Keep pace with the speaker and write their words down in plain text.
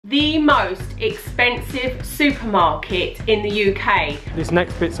the most expensive supermarket in the UK. This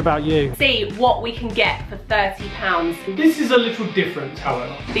next bit's about you. See what we can get for £30. This is a little different,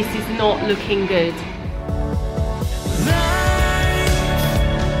 however. This is not looking good.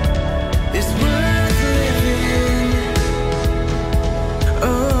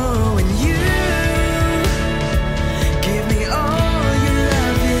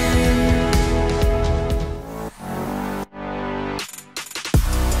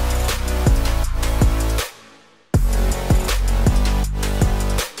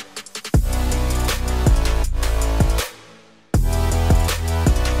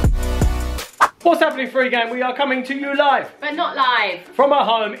 What's happening, FreeGang? We are coming to you live. But not live. From our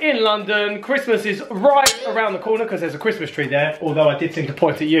home in London. Christmas is right around the corner because there's a Christmas tree there. Although I did seem to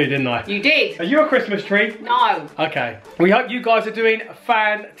point at you, didn't I? You did. Are you a Christmas tree? No. Okay. We hope you guys are doing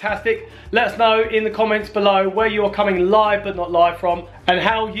fantastic. Let us know in the comments below where you are coming live but not live from, and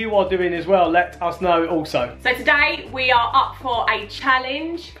how you are doing as well. Let us know also. So today we are up for a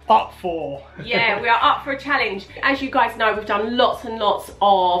challenge. Up for? Yeah, we are up for a challenge. As you guys know, we've done lots and lots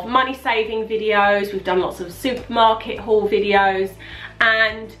of money saving videos. We've done lots of supermarket haul videos.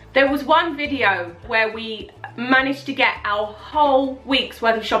 And there was one video where we managed to get our whole week's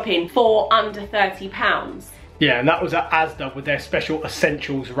worth of shopping for under £30. Yeah, and that was at Asda with their special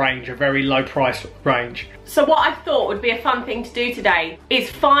essentials range, a very low price range. So what I thought would be a fun thing to do today is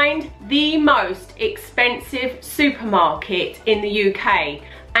find the most expensive supermarket in the UK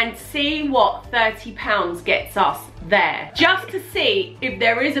and see what £30 gets us there. Just to see if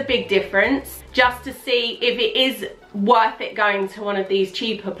there is a big difference, just to see if it is worth it going to one of these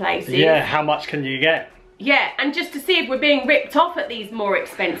cheaper places. Yeah, how much can you get? Yeah, and just to see if we're being ripped off at these more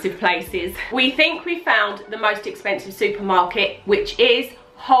expensive places. We think we found the most expensive supermarket, which is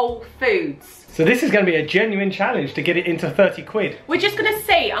Whole Foods. So this is going to be a genuine challenge to get it into 30 quid. We're just going to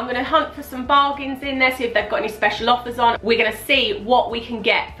see. I'm going to hunt for some bargains in there, see if they've got any special offers on. We're going to see what we can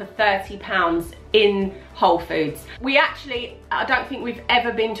get for £30 in Whole Foods. We actually, I don't think we've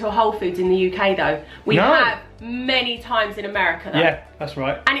ever been to a Whole Foods in the UK though. We have many times in America though. Yeah, that's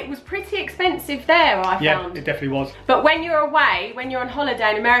right. And it was pretty expensive there, I found. Yeah, it definitely was. But when you're away, when you're on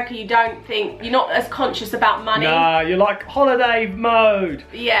holiday in America, you don't think, you're not as conscious about money. Nah, you're like holiday mode.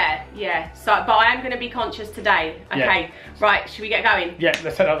 Yeah, yeah. So, but I am going to be conscious today. Okay, yeah. Right, should we get going? Yeah,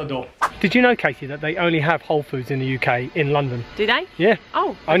 let's head out the door. Did you know, Katie, that they only have Whole Foods in the UK in London? Do they? Yeah.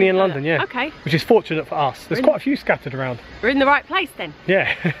 Oh. Only in London, yeah. Okay. Which is fortunate for us. There's quite a few scattered around. We're in the right place then.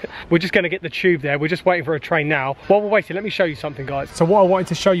 Yeah. We're just going to get the tube there. We're just waiting for a train now. While we're waiting, let me show you something, guys. So what I wanted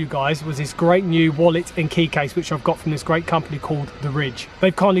to show you guys was this great new wallet and key case, which I've got from this great company called The Ridge.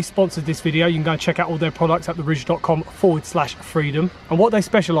 They've kindly sponsored this video. You can go and check out all their products at theridge.com/freedom. And what they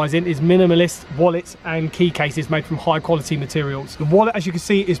specialise in is minimalist wallets and key cases made from high quality materials. The wallet, as you can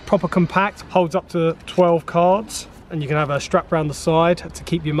see, is proper compact, holds up to 12 cards. And you can have a strap around the side to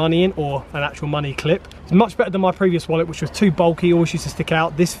keep your money in, or an actual money clip. It's much better than my previous wallet, which was too bulky, always used to stick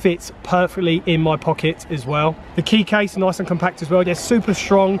out. This fits perfectly in my pocket as well. The key case, nice and compact as well. They're super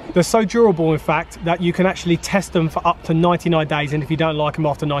strong. They're so durable, in fact, that you can actually test them for up to 99 days. And if you don't like them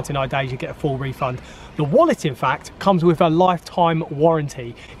after 99 days, you get a full refund. The wallet, in fact, comes with a lifetime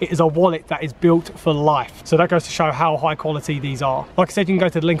warranty. It is a wallet that is built for life. So that goes to show how high quality these are. Like I said, you can go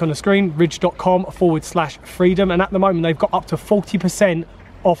to the link on the screen, ridge.com/freedom. And at the moment, they've got up to 40%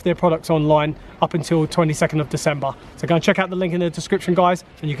 off their products online up until 22nd of December. So go and check out the link in the description, guys,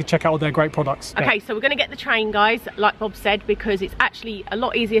 and you can check out all their great products. Okay, so we're going to get the train, guys, like Bob said, because it's actually a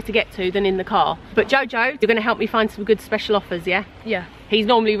lot easier to get to than in the car. But Jojo, you're going to help me find some good special offers, yeah? Yeah. He's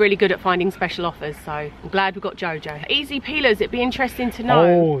normally really good at finding special offers, so I'm glad we've got Jojo. Easy peelers, it'd be interesting to know.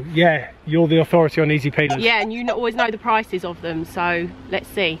 Oh, yeah, you're the authority on easy peelers. Yeah, and you always know the prices of them, so let's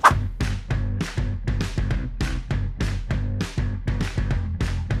see.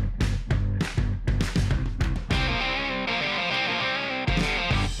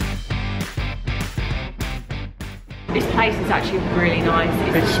 This place is actually really nice.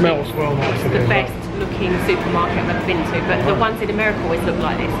 It smells well nice. It's the best looking supermarket I've ever been to, but the ones in America always look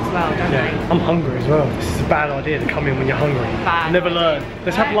like this as well, don't they? I'm hungry as well. This is a bad idea to come in when you're hungry. Bad. Never learn.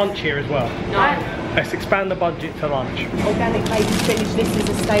 Let's have lunch here as well. No. Let's expand the budget to lunch. Organic baby spinach, this is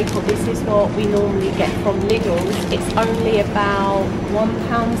a staple. This is what we normally get from Lidl's. It's only about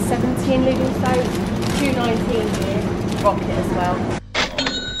 £1.70 in Lidl's though. £2.19 here. Rocket as well.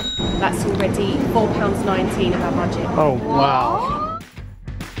 That's already £4.19 of our budget. Oh, wow.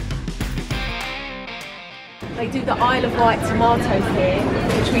 They do the Isle of Wight tomatoes here,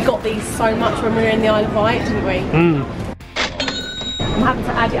 which we got these so much when we were in the Isle of Wight, didn't we? Mm. I'm having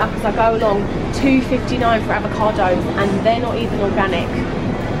to add it up as I go along. £2.59 for avocados, and they're not even organic.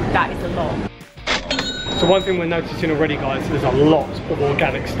 lot. So one thing we're noticing already, guys, there's a lot of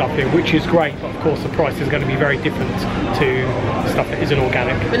organic stuff here, which is great, but of course the price is going to be very different to stuff that isn't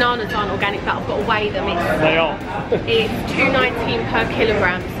organic. Bananas aren't organic, but I've got to weigh them. They are. It's $2.19 per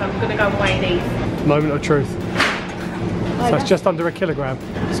kilogram, so I'm going to go and weigh these. Moment of truth. So it's just under a kilogram.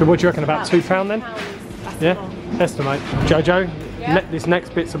 So what do you reckon, about £2 then? Yeah? Estimate. Jojo, Yeah. this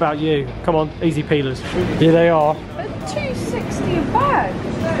next bit's about you. Come on, easy peelers. Here they are. They're $2.60 a bag.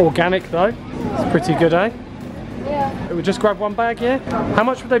 Organic though. It's pretty good, eh? Yeah. It would just grab one bag, yeah? How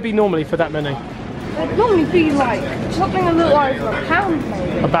much would they be normally for that many? They'd normally be like something a little over a pound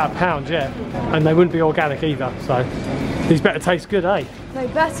maybe. About £1, yeah. And they wouldn't be organic either, so these better taste good, eh? They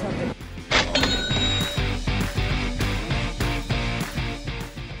better.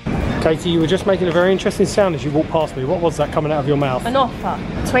 Katie, you were just making a very interesting sound as you walked past me. What was that coming out of your mouth? An offer,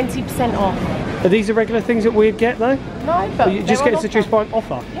 20% off. Are these the regular things that we'd get though? No, but You just get us juice by an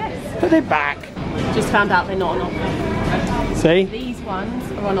offer? Yes. But they're back. Just found out they're not on offer. See? These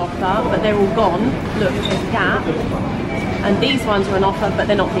ones are on offer, but they're all gone. Look, there's a gap. And these ones are on offer, but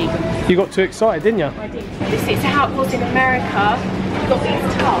they're not vegan. You got too excited, didn't you? I did. This is how it was in America. You got these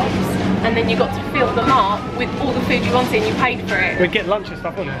tubs, and then you got to fill them up with all the food you wanted, and you paid for it. We'd get lunch and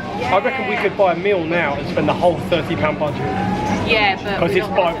stuff, wouldn't we? I reckon we could buy a meal now and spend the whole £30 budget. Yeah, but Because it's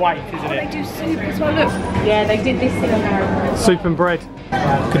by weight, isn't they it? do soup as well. Look. Yeah, they did this in America. Soup and bread.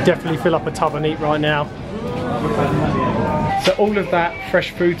 Could definitely fill up a tub and eat right now. So all of that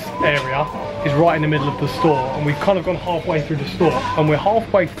fresh foods area is right in the middle of the store, and we've kind of gone halfway through the store, and we're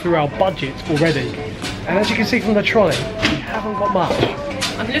halfway through our budget already. And as you can see from the trolley, we haven't got much.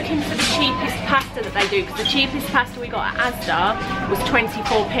 I'm looking for the cheapest pasta that they do, because the cheapest pasta we got at Asda was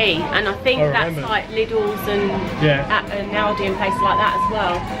 24p, and I think that's like Lidl's and Aldi and places like that as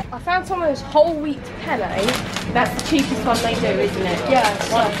well. I found some of this whole wheat penne. That's the cheapest one they do, isn't it? Yeah.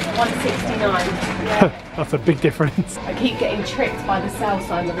 $1.69. That's a big difference. I keep getting tricked by the sale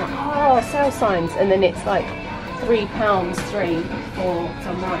signs. I'm like, oh, sale signs, and then it's like £3 for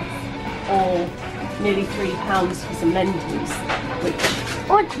some rice, or nearly £3 for some lentils, which.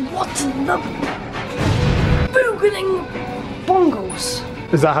 Like what in the boogling bongles?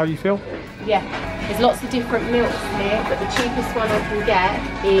 Is that how you feel? Yeah, there's lots of different milks here, but the cheapest one I can get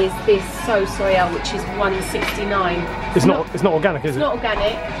is this soya, which is $1.69. It's not organic, is it? It's not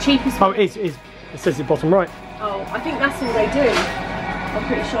organic. Cheapest Oh, one. it is. It says it bottom right. Oh, I think that's all they do. I'm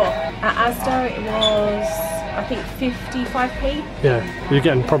pretty sure. At Asda it was, I think, 55p. Yeah, you're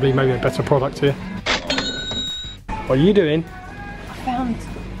getting probably maybe a better product here. What are you doing? I found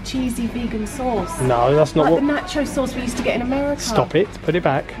cheesy vegan sauce. No, that's not like what... the nacho sauce we used to get in America. Stop it, put it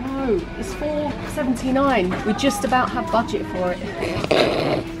back. No, it's $4.79. We just about have budget for it.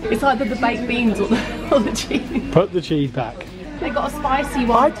 It's either the baked beans or the cheese. Put the cheese back. They got a spicy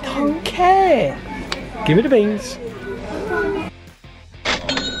one. I don't care. Give me the beans.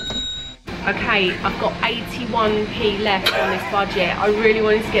 Okay, I've got 81p left on this budget. I really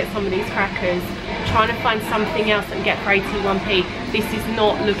wanted to get some of these crackers. I'm trying to find something else and get for 81p. This is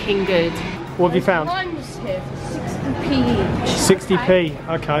not looking good. What have you found? Mine's here for 60p each. 60p,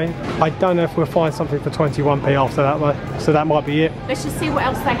 okay. I don't know if we'll find something for 21p after that though. So that might be it. Let's just see what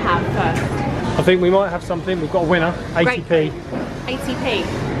else they have first. I think we might have something. We've got a winner, 80p. 80p.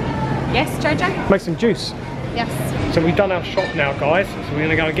 Yes, Jojo? Make some juice. Yes. So we've done our shop now, guys. So we're going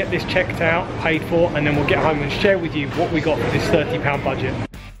to go and get this checked out, paid for, and then we'll get home and share with you what we got for this £30 budget.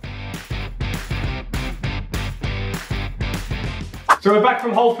 So we're back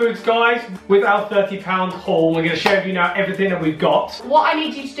from Whole Foods, guys, with our £30 haul. We're going to share with you now everything that we've got. What I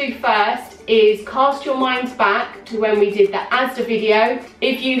need you to do first is cast your minds back to when we did the Asda video.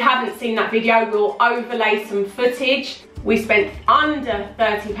 If you haven't seen that video, we'll overlay some footage. We spent under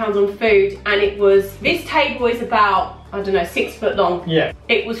 £30 on food, and it was, this table is about, I don't know, 6 foot long. Yeah.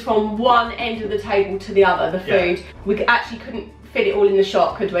 It was from one end of the table to the other, the food. We actually couldn't fit it all in the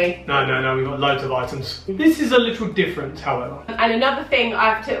shop, could we? No, we've got loads of items. This is a little different, however. And another thing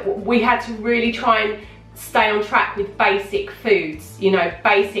we had to really try and stay on track with basic foods, you know,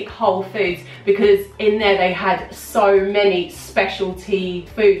 basic whole foods, because in there they had so many specialty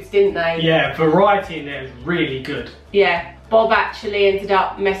foods, didn't they? Yeah, variety in there is really good. Yeah, Bob actually ended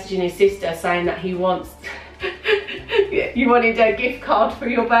up messaging his sister saying that he wants you wanted a gift card for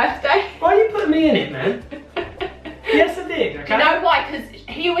your birthday. Why are you putting me in it, man? Yes, I did, okay? You know why? Because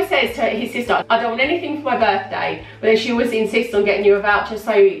he always says to his sister, I don't want anything for my birthday, but then she always insists on getting you a voucher,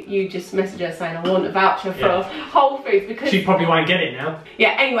 so you just message her saying I want a voucher for Whole Foods, because she probably won't get it now.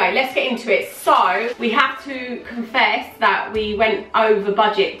 Yeah, anyway, let's get into it. So we have to confess that we went over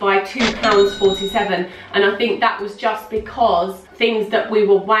budget by £2.47, and I think that was just because things that we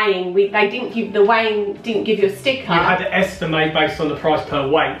were weighing, the weighing didn't give you a sticker. You had to estimate based on the price per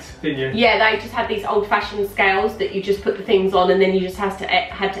weight, didn't you? Yeah, they just had these old-fashioned scales that you just put the things on, and then you just had to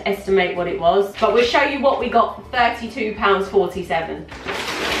estimate what it was. But we'll show you what we got for £32.47.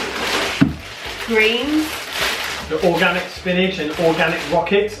 Greens. The organic spinach and organic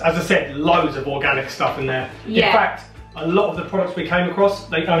rockets. As I said, loads of organic stuff in there. Yeah. In fact, a lot of the products we came across,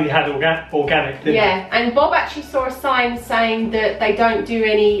 they only had organic, didn't Yeah, and Bob actually saw a sign saying that they don't do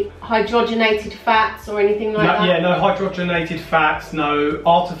any hydrogenated fats or anything like that. Yeah, no hydrogenated fats, no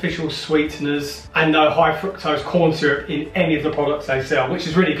artificial sweeteners, and no high fructose corn syrup in any of the products they sell, which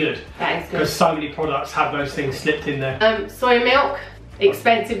is really good. That is good. Because so many products have those things slipped in there. Soy milk,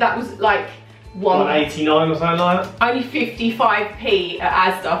 expensive. That was like $1.89 or something like that. Only 55p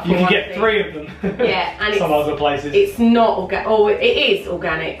at Asda. You can get 3 of them. Yeah, and some other places. It's not organic. Oh, it is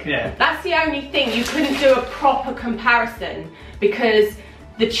organic. Yeah. That's the only thing. You couldn't do a proper comparison because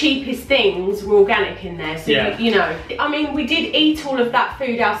the cheapest things were organic in there. So yeah. you know, I mean, we did eat all of that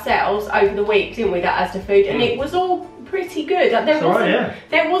food ourselves over the week, didn't we? That Asda food, and it was all pretty good.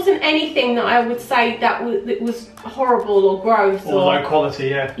 There wasn't anything that I would say that was horrible or gross or low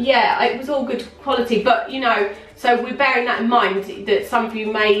quality. Yeah, it was all good quality. But you know, so we're bearing that in mind that some of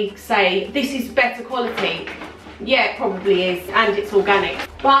you may say this is better quality. Yeah, it probably is, and it's organic.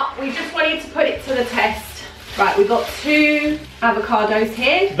 But we just wanted to put it to the test. Right, we've got 2 avocados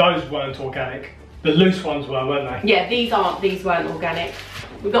here. Those weren't organic. The loose ones were, weren't they? Yeah, these weren't organic.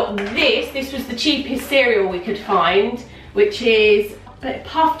 We've got this was the cheapest cereal we could find, which is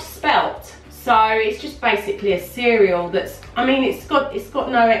puffed spelt. So it's just basically a cereal that's, I mean, it's got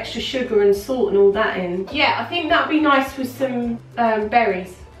no extra sugar and salt and all that in. Yeah, I think that'd be nice with some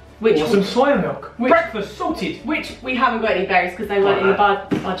berries. Or some soya milk. Breakfast sorted. Which we haven't got any berries because they weren't in the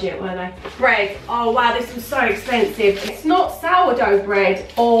budget, were they? Bread. Oh wow, this was so expensive. It's not sourdough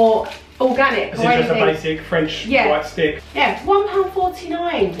bread or organic or anything. It's just a basic French white stick. Yeah,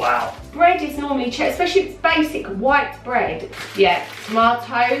 £1.49. Wow. Bread is normally cheap, especially if it's basic white bread. Yeah,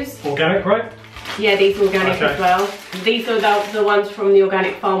 tomatoes. Organic, right? Yeah, these are organic as well. These are the ones from the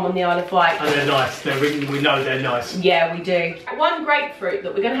organic farm on the Isle of Wight. And they're nice. We know they're nice. Yeah, we do. One grapefruit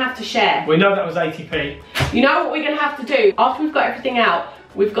that we're going to have to share. We know that was 80p. You know what we're going to have to do? After we've got everything out,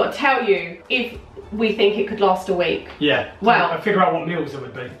 we've got to tell you if we think it could last a week. Yeah. Well, I figure out what meals it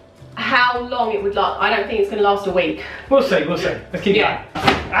would be. How long it would last. I don't think it's going to last a week. We'll see, we'll see. Let's keep going.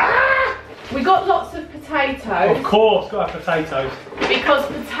 Ah! We got lots of potatoes. Of course, got our potatoes. Because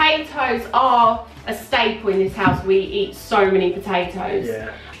potatoes are a staple in this house. We eat so many potatoes.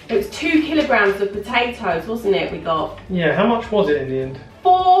 Yeah. It was 2 kilograms of potatoes, wasn't it, we got? Yeah, how much was it in the end?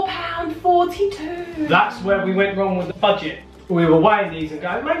 £4.42. That's where we went wrong with the budget. We were weighing these and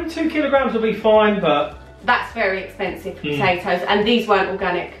going, maybe 2 kilograms will be fine, but... That's very expensive potatoes, and these weren't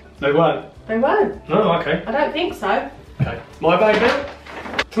organic. They weren't? They weren't. Oh, okay. I don't think so. Okay. My bag now.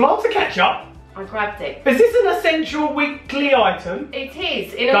 Tomato ketchup. I grabbed it. Is this an essential weekly item? It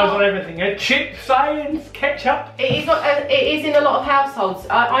is. Goes on everything, yeah? Chips, onions, ketchup. It is in a lot of households.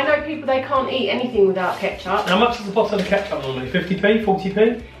 I know people, they can't eat anything without ketchup. How much is the bottle of ketchup normally? 50p,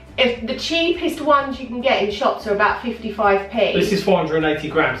 40p? If the cheapest ones you can get in shops are about 55p. This is 480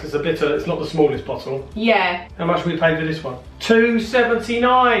 grams. It's it's not the smallest bottle. Yeah. How much we paid for this one?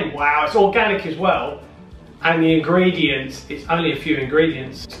 £2.79. Wow, it's organic as well. And the ingredients, it's only a few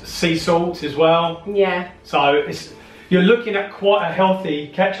ingredients. Sea salt as well. Yeah. So you're looking at quite a healthy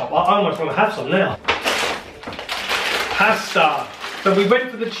ketchup. I almost want to have some now. Pasta. So we went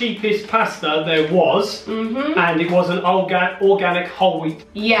for the cheapest pasta there was, and it was an organic whole wheat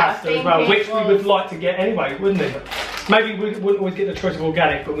pasta as well, which we would like to get anyway, wouldn't it? Maybe we wouldn't always get the choice of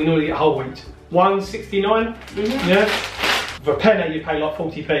organic, but we normally get whole wheat. $1.69, yeah? For a penny you pay like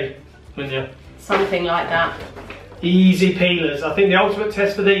 40p, wouldn't you? Something like that. Easy peelers. I think the ultimate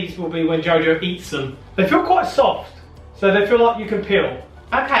test for these will be when JoJo eats them. They feel quite soft, so they feel like you can peel.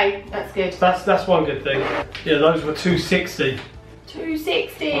 Okay, that's good. That's one good thing. Yeah, those were $2.60.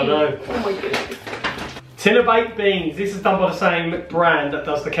 $2.60. I know. Oh my goodness. Tin of baked beans. This is done by the same brand that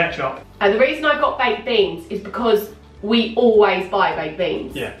does the ketchup. And the reason I got baked beans is because we always buy baked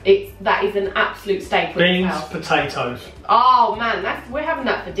beans. Yeah. That is an absolute staple. Beans, potatoes. Oh man, we're having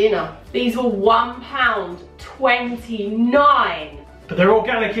that for dinner. These were £1.29. But they're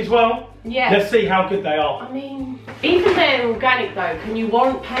organic as well. Yeah. Let's see how good they are. I mean, even they're organic though, can you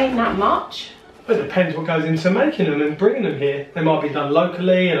warrant paying that much? It depends what goes into making them and bringing them here. They might be done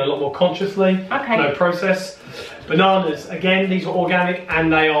locally and a lot more consciously. Okay. No process. Bananas, again, these are organic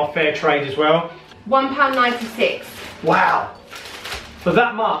and they are fair trade as well. £1.96. Wow. For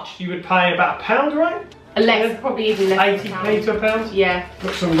that much, you would pay about £1, right? Less, probably even less. 80p to £1? Yeah.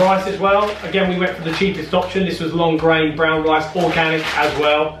 Got some rice as well. Again, we went for the cheapest option. This was long grain brown rice, organic as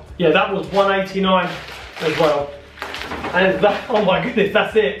well. Yeah, that was £1.89 as well. And that, oh my goodness,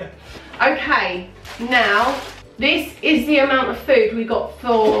 that's it. Okay, now this is the amount of food we got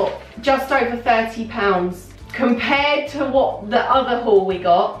for just over £30 compared to what the other haul we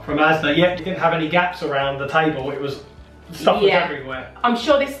got from Asda. Yeah, we didn't have any gaps around the table. It was stuff was everywhere. I'm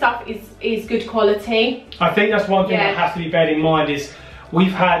sure this stuff is good quality. I think that's one thing that has to be beared in mind is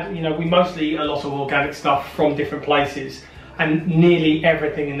we've had, you know, we mostly eat a lot of organic stuff from different places. And nearly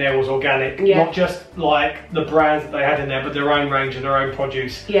everything in there was organic. Yeah. Not just like the brands that they had in there, but their own range and their own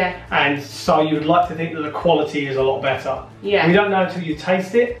produce. Yeah. And so you would like to think that the quality is a lot better. Yeah. We don't know until you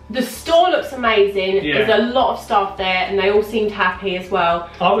taste it. The store looks amazing. Yeah. There's a lot of staff there and they all seemed happy as well.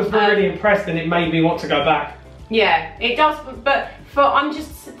 I was really impressed and it made me want to go back. Yeah, it does, but I'm just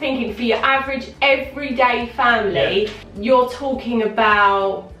thinking for your average everyday family, you're talking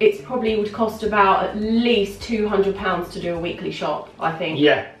about, it probably would cost about at least £200 to do a weekly shop, I think.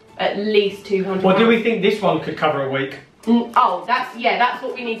 Yeah. At least £200. Well, do we think this one could cover a week? Oh, that's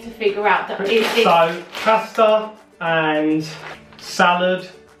what we need to figure out. So, pasta and salad,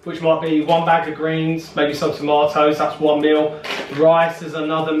 which might be 1 bag of greens, maybe some tomatoes, that's 1 meal. Rice is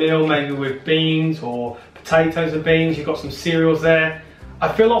another meal, maybe with beans or potatoes and beans. You've got some cereals there.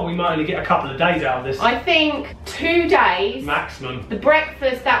 I feel like we might only get a couple of days out of this. I think 2 days. Maximum. The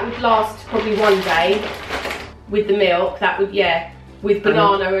breakfast, that would last probably 1 day. With the milk, that would, with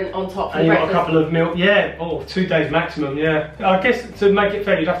banana and on top for and breakfast. And you've got a couple of milk, 2 days maximum, I guess to make it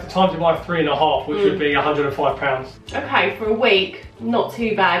fair, you'd have to times it by 3.5, which would be £105. Okay, for a week, not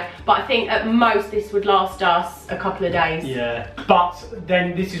too bad. But I think at most this would last us a couple of days. Yeah, but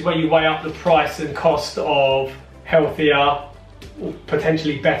then this is where you weigh up the price and cost of healthier,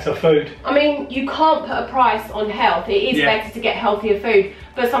 potentially better food. I mean, you can't put a price on health. It is better to get healthier food,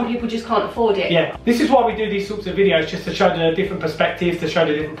 but some people just can't afford it. Yeah, this is why we do these sorts of videos, just to show the different perspectives, to show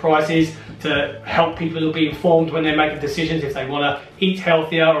the different prices, to help people who be informed when they're making decisions if they want to eat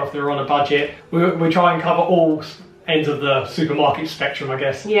healthier or if they're on a budget. We try and cover all ends of the supermarket spectrum, I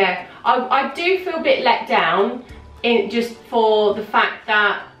guess. Yeah, I do feel a bit let down just for the fact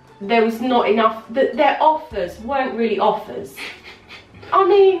that there was not enough, that their offers weren't really offers. I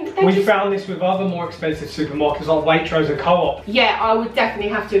mean, we found this with other more expensive supermarkets like Waitrose and Co-op. Yeah, I would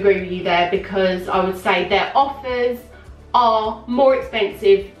definitely have to agree with you there, because I would say their offers are more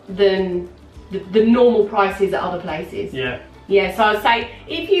expensive than the normal prices at other places. Yeah. Yeah, so I'd say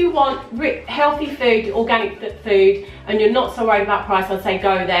if you want healthy food, organic food, and you're not so worried about price, I'd say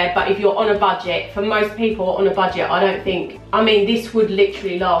go there. But if you're on a budget, for most people on a budget, I don't think, I mean, this would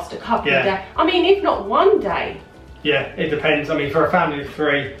literally last a couple of days. I mean, if not 1 day. Yeah, it depends. I mean, for a family of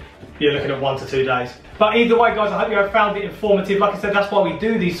 3, you're looking at 1 to 2 days. But either way, guys, I hope you have found it informative. Like I said, that's why we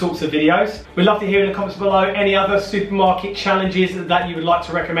do these sorts of videos. We'd love to hear in the comments below any other supermarket challenges that you would like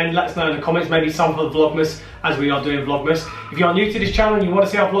to recommend. Let us know in the comments, maybe some for Vlogmas, as we are doing Vlogmas. If you are new to this channel and you want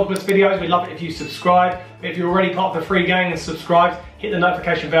to see our Vlogmas videos, we'd love it if you subscribe. If you're already part of the FreeGang and subscribed, hit the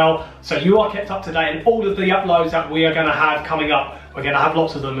notification bell so you are kept up to date in all of the uploads that we are going to have coming up. We're going to have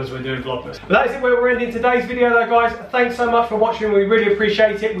lots of them as we're doing Vlogmas. But that is it, where we're ending today's video though, guys. Thanks so much for watching. We really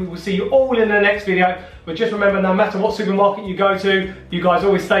appreciate it. We will see you all in the next video. But just remember, no matter what supermarket you go to, you guys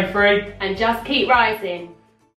always stay free. And just keep rising.